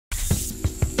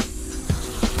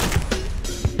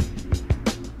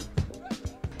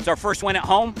It's our first win at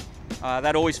home.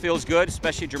 That always feels good,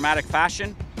 especially dramatic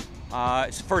fashion.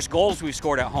 It's the first goals we've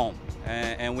scored at home,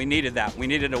 and we needed that. We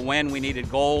needed a win, we needed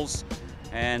goals,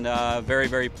 and very,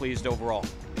 very pleased overall.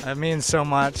 It means so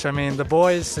much. I mean, the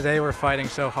boys today were fighting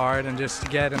so hard, and just to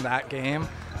get in that game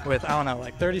with, I don't know,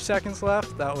 like 30 seconds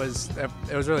left, it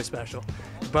was really special.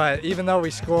 But even though we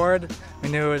scored, we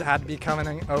knew it had to be coming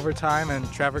in overtime, and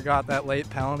Trevor got that late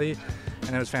penalty,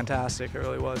 and it was fantastic. It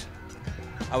really was.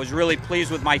 I was really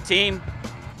pleased with my team,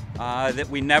 that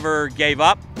we never gave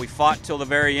up. We fought till the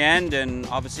very end and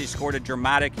obviously scored a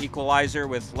dramatic equalizer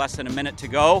with less than a minute to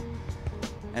go.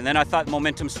 And then I thought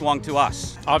momentum swung to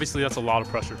us. Obviously, that's a lot of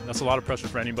pressure. That's a lot of pressure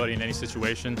for anybody in any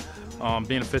situation.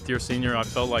 Being a fifth-year senior, I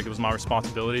felt like it was my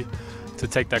responsibility to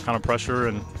take that kind of pressure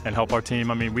and help our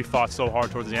team. I mean, we fought so hard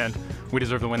towards the end. We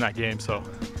deserved to win that game, so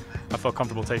I felt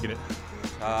comfortable taking it.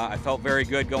 I felt very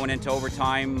good going into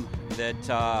overtime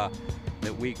that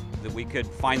we could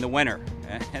find the winner.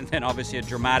 And then obviously a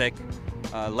dramatic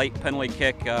late penalty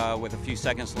kick with a few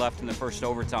seconds left in the first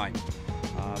overtime.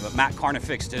 But Mac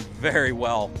Harrington did very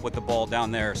well with the ball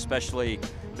down there, especially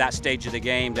that stage of the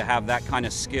game. To have that kind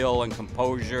of skill and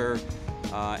composure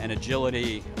and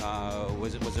agility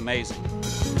was amazing.